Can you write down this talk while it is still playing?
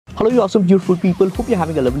Hello, you awesome, beautiful people. Hope you're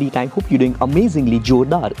having a lovely time. Hope you're doing amazingly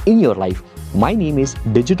jordar in your life. My name is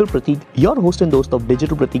Digital Pratik, your host and host of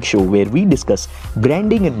Digital Pratik Show, where we discuss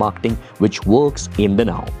branding and marketing which works in the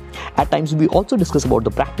now. At times, we also discuss about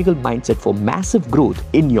the practical mindset for massive growth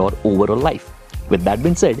in your overall life. With that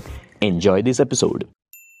being said, enjoy this episode.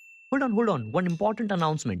 Hold on. One important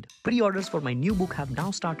announcement. Pre-orders for my new book have now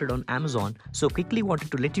started on Amazon. So quickly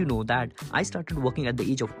wanted to let you know that I started working at the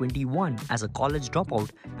age of 21 as a college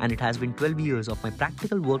dropout, and it has been 12 years of my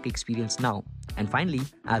practical work experience now. And finally,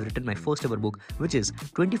 I've written my first ever book, which is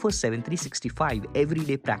 24/7 365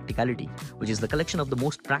 Everyday Practicality, which is the collection of the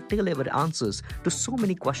most practical ever answers to so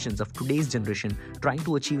many questions of today's generation trying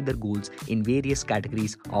to achieve their goals in various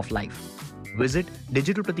categories of life. Visit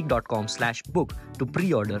digitalpratik.com/book to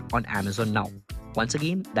pre-order on Amazon now. Once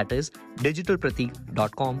again, that is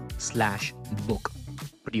digitalpratik.com/book.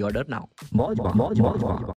 Pre-order now.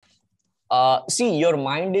 See, your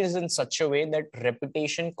mind is in such a way that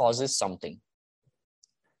repetition causes something.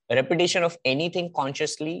 Repetition of anything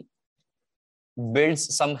consciously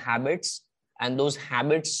builds some habits, and those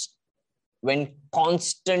habits, when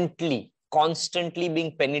constantly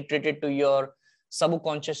being penetrated to your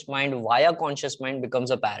subconscious mind via conscious mind,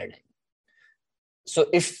 becomes a paradigm. So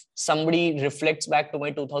if somebody reflects back to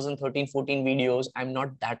my 2013-14 videos, I'm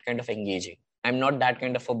not that kind of engaging. I'm not that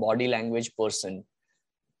kind of a body language person.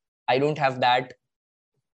 I don't have that.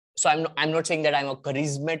 So I'm not saying that I'm a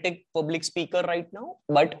charismatic public speaker right now,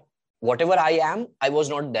 but whatever I am, I was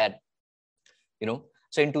not that,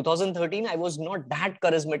 So in 2013, I was not that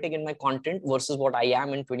charismatic in my content versus what I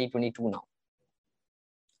am in 2022 now.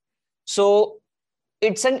 So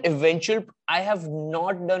it's an eventual, I have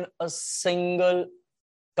not done a single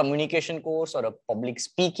communication course or a public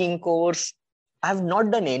speaking course. I have not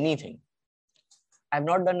done anything. I have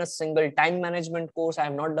not done a single time management course. I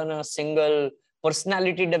have not done a single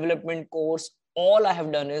personality development course. All I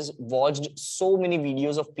have done is watched so many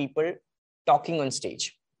videos of people talking on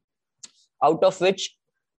stage, out of which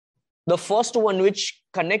the first one which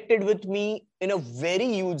connected with me in a very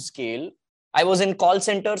huge scale, I was in call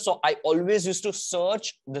center, so I always used to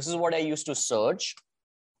search. This is what I used to search: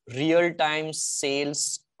 real-time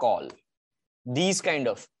sales call. These kind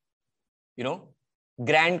of,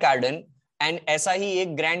 Grant Cardone. And ऐसा ही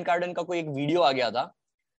एक Grant Cardone का कोई एक video आ गया था,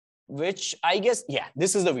 which I guess,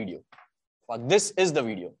 this is the video. This is the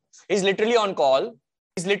video. He's literally on call.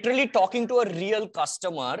 He's literally talking to a real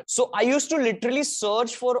customer. So I used to literally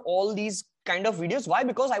search for all these kind of videos. Why?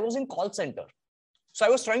 Because I was in call center. So I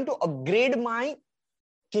was trying to upgrade my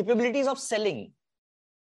capabilities of selling.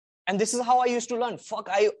 And this is how I used to learn.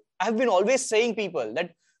 I've been always saying people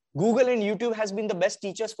that Google and YouTube has been the best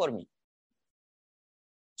teachers for me.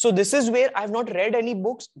 So this is where I've not read any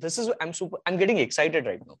books. I'm getting excited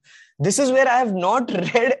right now. This is where I have not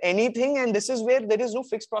read anything. And this is where there is no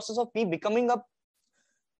fixed process of me becoming a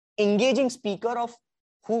engaging speaker of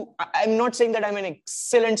who I'm not saying that I'm an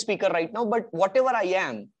excellent speaker right now, but whatever I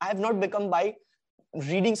am, I have not become by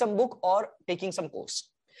reading some book or taking some course.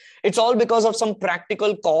 It's all because of some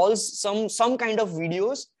practical calls, some kind of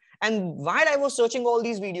videos. And while I was searching all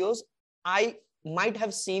these videos, I might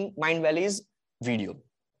have seen Mindvalley's video.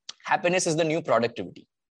 Happiness is the new productivity.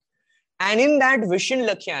 And in that, Vishen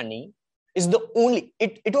Lakhiani is the only,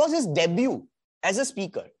 it was his debut as a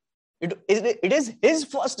speaker. It is his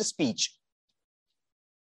first speech.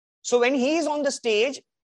 So when he is on the stage,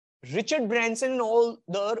 Richard Branson and all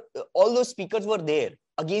those speakers were there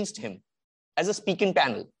against him as a speaking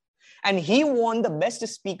panel. And he won the best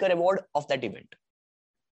speaker award of that event.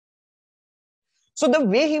 So the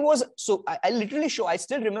way he was, I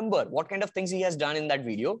still remember what kind of things he has done in that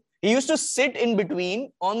video. He used to sit in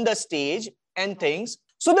between on the stage and things.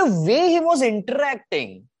 So the way he was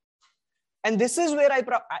interacting, and this is where I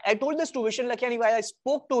told this to Vishen Lakhiani while I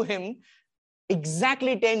spoke to him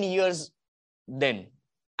exactly 10 years then.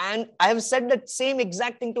 And I have said that same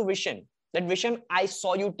exact thing to Vishen, that Vishen, I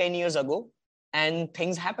saw you 10 years ago and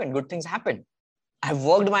things happened, good things happened. I've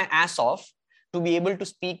worked my ass off to be able to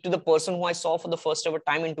speak to the person who I saw for the first ever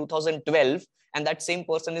time in 2012. And that same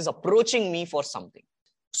person is approaching me for something.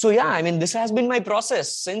 So this has been my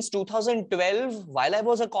process since 2012 while I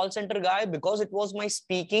was a call center guy, because it was my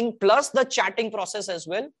speaking plus the chatting process as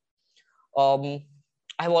well.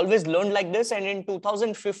 I've always learned like this. And in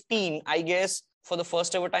 2015, I guess for the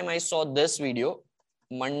first ever time, I saw this video,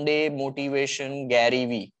 Monday Motivation Gary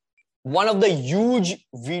Vee. One of the huge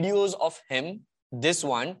videos of him, this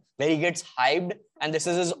one, where he gets hyped. And this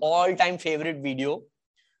is his all-time favorite video.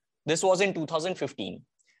 This was in 2015.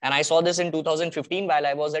 And I saw this in 2015 while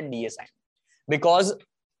I was at DSI. Because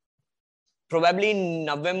probably in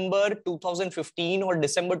November 2015 or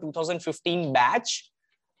December 2015 batch.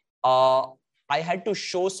 I had to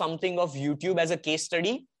show something of YouTube as a case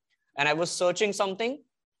study, and I was searching something.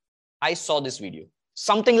 I saw this video.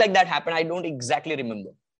 Something like that happened. I don't exactly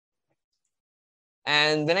remember.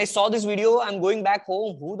 And when I saw this video, I'm going back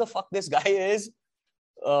home, who the fuck this guy is?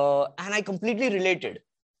 And I completely related.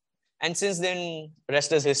 And since then,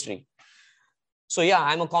 rest is history. So yeah,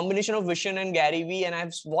 I'm a combination of Vishen and Gary Vee, and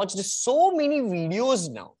I've watched so many videos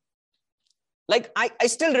now. Like I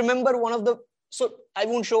still remember one of the, so I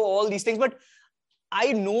won't show all these things, but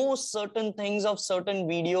I know certain things of certain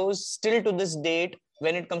videos still to this date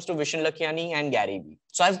when it comes to Vishen Lakhiani and Gary Vee.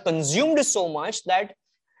 So I've consumed it so much that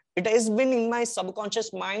it has been in my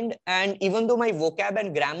subconscious mind. And even though my vocab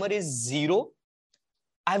and grammar is zero,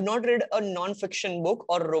 I've not read a non-fiction book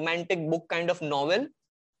or romantic book kind of novel,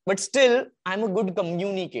 but still I'm a good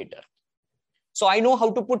communicator. So I know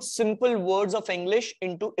how to put simple words of English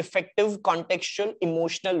into effective, contextual,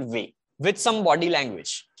 emotional way with some body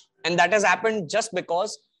language. And that has happened just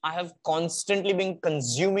because I have constantly been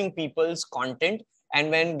consuming people's content.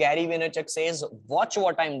 And when Gary Vaynerchuk says, watch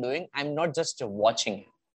what I'm doing, I'm not just watching it.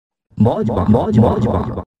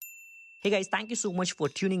 Hey guys, thank you so much for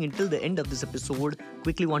tuning in till the end of this episode.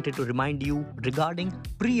 Quickly wanted to remind you regarding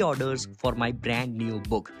pre-orders for my brand new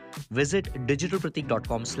book. Visit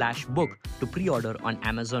digitalpratik.com/book to pre-order on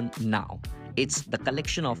Amazon now. It's the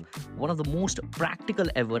collection of one of the most practical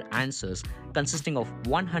ever answers, consisting of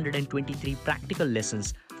 123 practical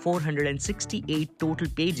lessons, 468 total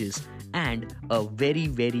pages, and a very,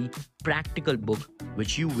 very practical book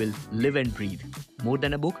which you will live and breathe. More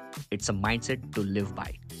than a book, it's a mindset to live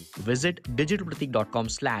by. Visit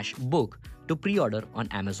digitalpratik.com/book to pre-order on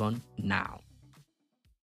Amazon now.